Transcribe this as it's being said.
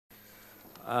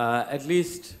At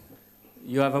least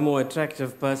you have a more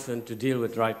attractive person to deal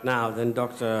with right now than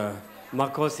Dr.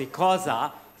 Makosi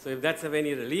Koza, so if that's of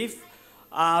any relief.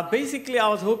 Basically, I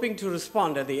was hoping to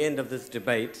respond at the end of this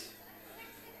debate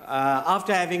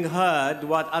after having heard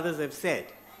what others have said.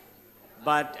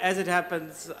 But as it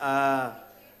happens, I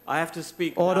have to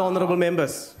speak Order, now. honourable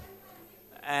members.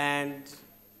 And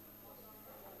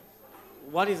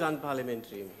what is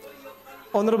unparliamentary?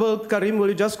 Honourable Karim, will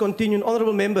you just continue?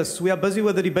 Honourable members, we are busy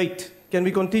with the debate. Can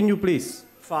we continue, please?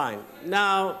 Fine.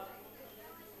 Now,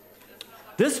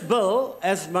 this bill,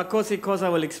 as Makosi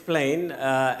Koza will explain,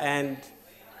 and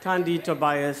Thandi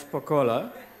Tobias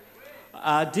Pokola,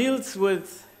 deals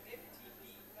with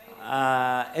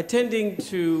attending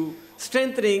to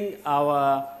strengthening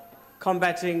our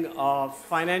combating of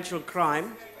financial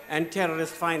crime and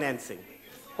terrorist financing.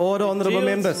 Order, honourable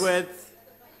members. With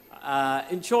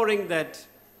ensuring that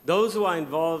those who are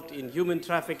involved in human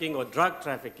trafficking or drug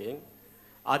trafficking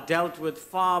are dealt with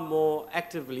far more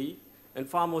actively and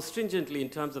far more stringently in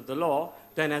terms of the law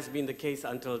than has been the case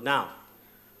until now.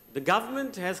 The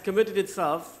government has committed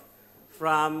itself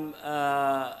from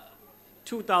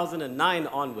 2009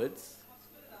 onwards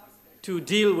to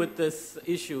deal with this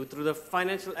issue through the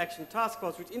Financial Action Task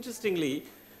Force, which interestingly,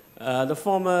 the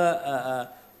former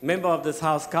member of this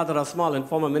House, Kader Asmal, and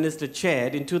former minister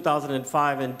chaired in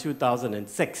 2005 and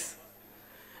 2006.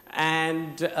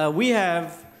 And we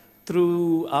have,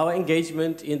 through our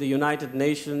engagement in the United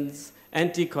Nations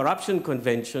Anti-Corruption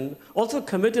Convention, also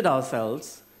committed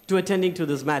ourselves to attending to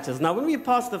these matters. Now, when we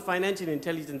passed the Financial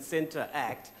Intelligence Center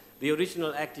Act, the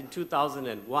original act in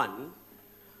 2001,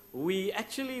 we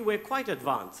actually were quite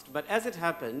advanced. But as it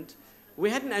happened, we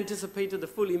hadn't anticipated the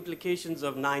full implications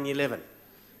of 9/11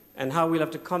 and how we'll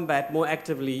have to combat more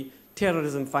actively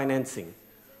terrorism financing.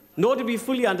 Nor did we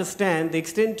fully understand the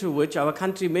extent to which our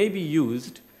country may be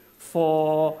used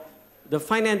for the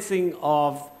financing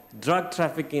of drug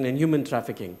trafficking and human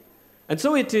trafficking. And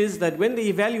so it is that when the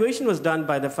evaluation was done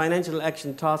by the Financial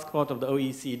Action Task Force of the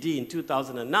OECD in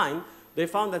 2009, they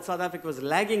found that South Africa was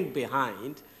lagging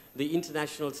behind the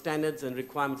international standards and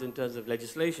requirements in terms of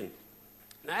legislation.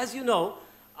 Now, as you know,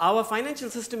 our financial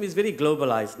system is very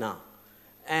globalized now.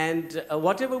 And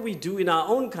whatever we do in our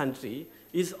own country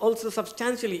is also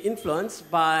substantially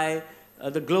influenced by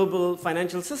the global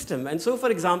financial system. And so, for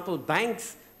example,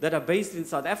 banks that are based in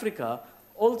South Africa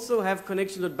also have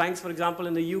connections with banks, for example,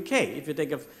 in the UK. If you take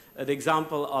the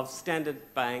example of Standard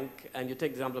Bank and you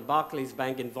take the example of Barclays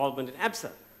Bank involvement in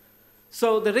ABSA.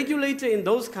 So the regulator in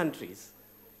those countries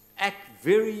act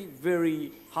very,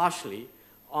 very harshly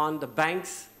on the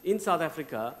banks in South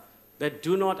Africa that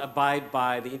do not abide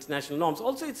by the international norms.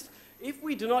 Also, if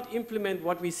we do not implement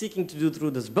what we're seeking to do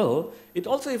through this bill, it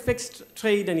also affects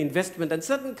trade and investment, and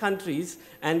certain countries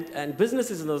and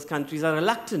businesses in those countries are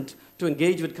reluctant to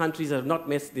engage with countries that have not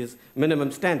met these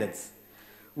minimum standards.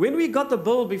 When we got the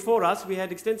bill before us, we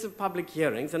had extensive public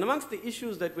hearings, and amongst the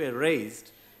issues that were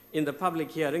raised in the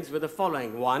public hearings were the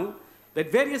following. One,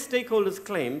 that various stakeholders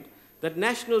claimed that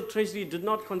National Treasury did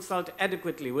not consult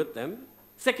adequately with them.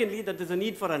 Secondly, that there's a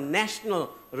need for a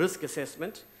national risk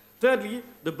assessment. Thirdly,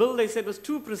 the bill, they said, was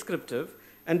too prescriptive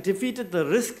and defeated the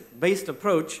risk-based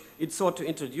approach it sought to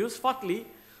introduce. Fourthly,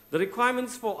 the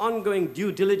requirements for ongoing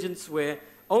due diligence were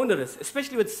onerous,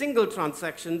 especially with single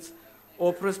transactions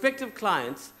or prospective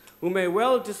clients who may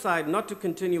well decide not to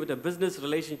continue with a business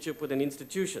relationship with an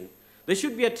institution. There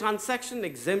should be a transaction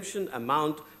exemption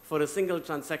amount for a single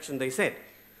transaction, they said.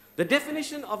 The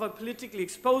definition of a politically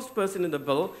exposed person in the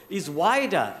bill is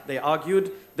wider, they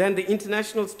argued, than the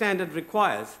international standard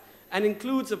requires and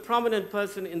includes a prominent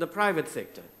person in the private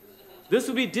sector. This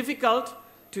would be difficult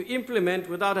to implement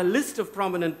without a list of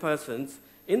prominent persons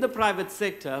in the private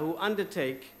sector who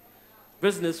undertake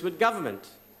business with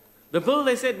government. The bill,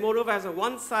 they said, moreover, has a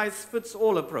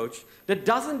one-size-fits-all approach that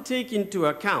doesn't take into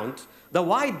account the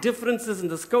wide differences in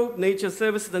the scope, nature,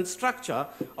 services, and structure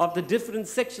of the different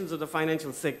sections of the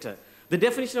financial sector. The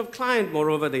definition of client,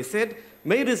 moreover, they said,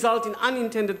 may result in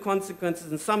unintended consequences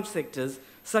in some sectors,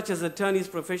 such as attorneys'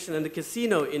 profession and the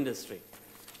casino industry.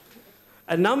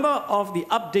 A number of the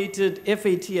updated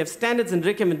FATF standards and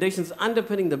recommendations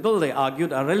underpinning the bill, they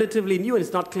argued, are relatively new, and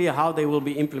it's not clear how they will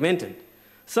be implemented.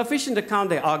 Sufficient account,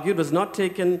 they argued, was not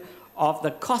taken of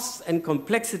the costs and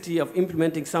complexity of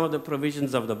implementing some of the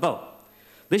provisions of the bill.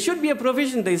 There should be a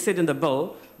provision, they said in the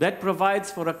bill, that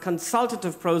provides for a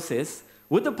consultative process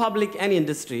with the public and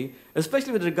industry,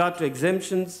 especially with regard to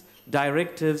exemptions,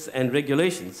 directives, and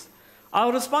regulations.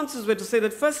 Our responses were to say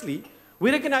that, firstly,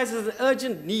 we recognize there's an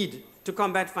urgent need to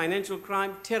combat financial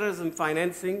crime, terrorism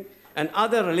financing, and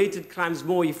other related crimes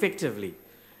more effectively.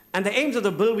 And the aims of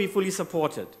the bill we fully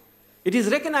supported. It is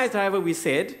recognized, however, we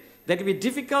said, that it will be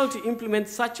difficult to implement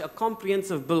such a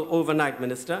comprehensive bill overnight,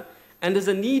 Minister, and there's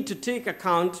a need to take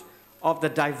account of the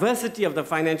diversity of the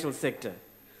financial sector.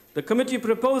 The committee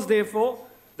proposed, therefore,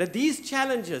 that these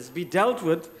challenges be dealt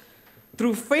with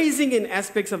through phasing in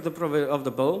aspects of the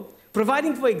bill,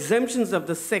 providing for exemptions of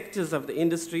the sectors of the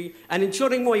industry, and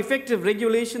ensuring more effective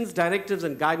regulations, directives,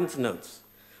 and guidance notes.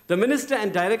 The Minister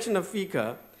and direction of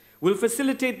FICA will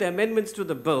facilitate the amendments to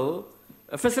the bill.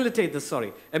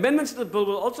 Amendments to the bill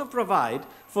will also provide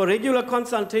for regular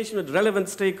consultation with relevant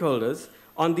stakeholders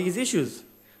on these issues.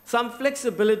 Some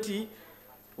flexibility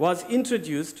was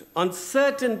introduced on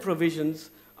certain provisions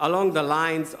along the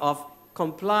lines of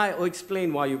comply or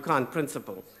explain why you can't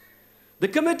principle. The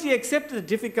committee accepted the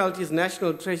difficulties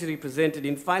National Treasury presented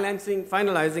in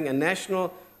finalizing a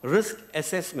national risk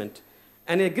assessment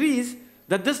and agrees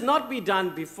that this not be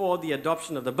done before the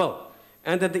adoption of the bill,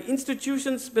 and that the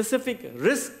institution-specific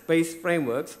risk-based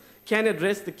frameworks can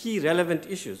address the key relevant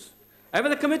issues. However,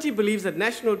 the committee believes that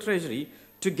National Treasury,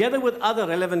 together with other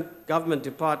relevant government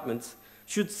departments,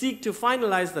 should seek to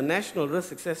finalize the national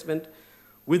risk assessment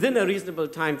within a reasonable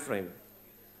time frame.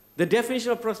 The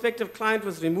definition of prospective client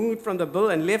was removed from the bill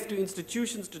and left to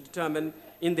institutions to determine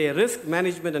in their risk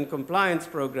management and compliance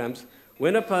programs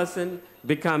when a person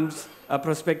becomes a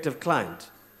prospective client.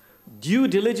 Due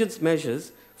diligence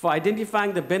measures for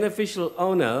identifying the beneficial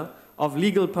owner of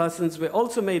legal persons were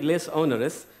also made less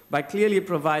onerous by clearly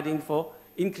providing for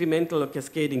incremental or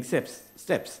cascading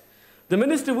steps. The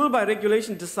Minister will, by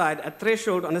regulation, decide a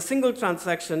threshold on a single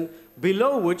transaction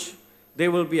below which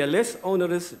there will be a less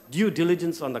onerous due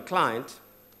diligence on the client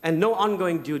and no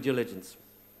ongoing due diligence.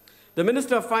 The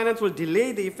Minister of Finance will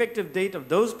delay the effective date of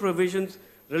those provisions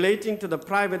relating to the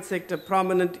private sector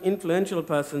prominent influential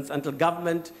persons until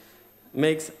government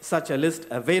makes such a list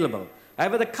available.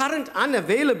 However, the current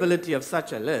unavailability of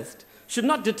such a list should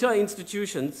not deter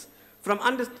institutions from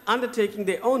undertaking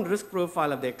their own risk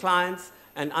profile of their clients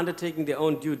and undertaking their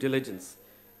own due diligence.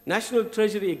 National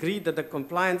Treasury agreed that the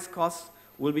compliance costs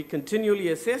will be continually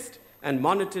assessed and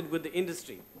monitored with the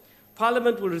industry.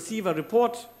 Parliament will receive a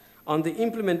report on the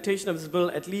implementation of this bill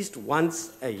at least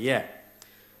once a year.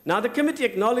 Now, the committee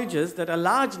acknowledges that a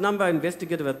large number of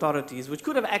investigative authorities which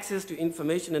could have access to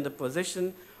information in the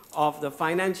possession of the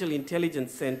Financial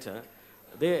Intelligence Center,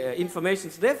 their information,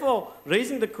 therefore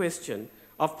raising the question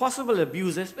of possible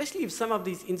abuse, especially if some of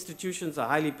these institutions are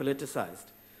highly politicized.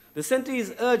 The Centre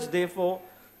is urged, therefore,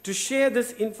 to share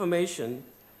this information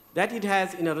that it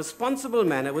has in a responsible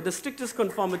manner with the strictest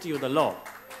conformity with the law.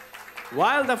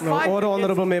 While the fight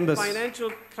against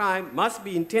financial crime must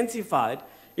be intensified,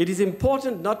 it is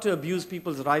important not to abuse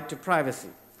people's right to privacy.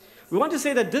 We want to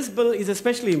say that this bill is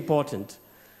especially important.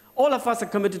 All of us are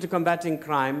committed to combating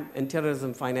crime and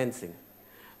terrorism financing.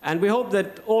 And we hope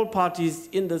that all parties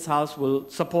in this House will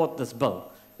support this bill.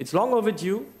 It's long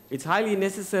overdue, it's highly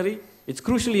necessary, it's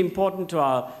crucially important to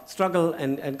our struggle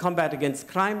and combat against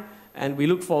crime, and we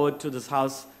look forward to this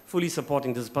House fully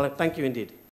supporting this bill. Thank you indeed.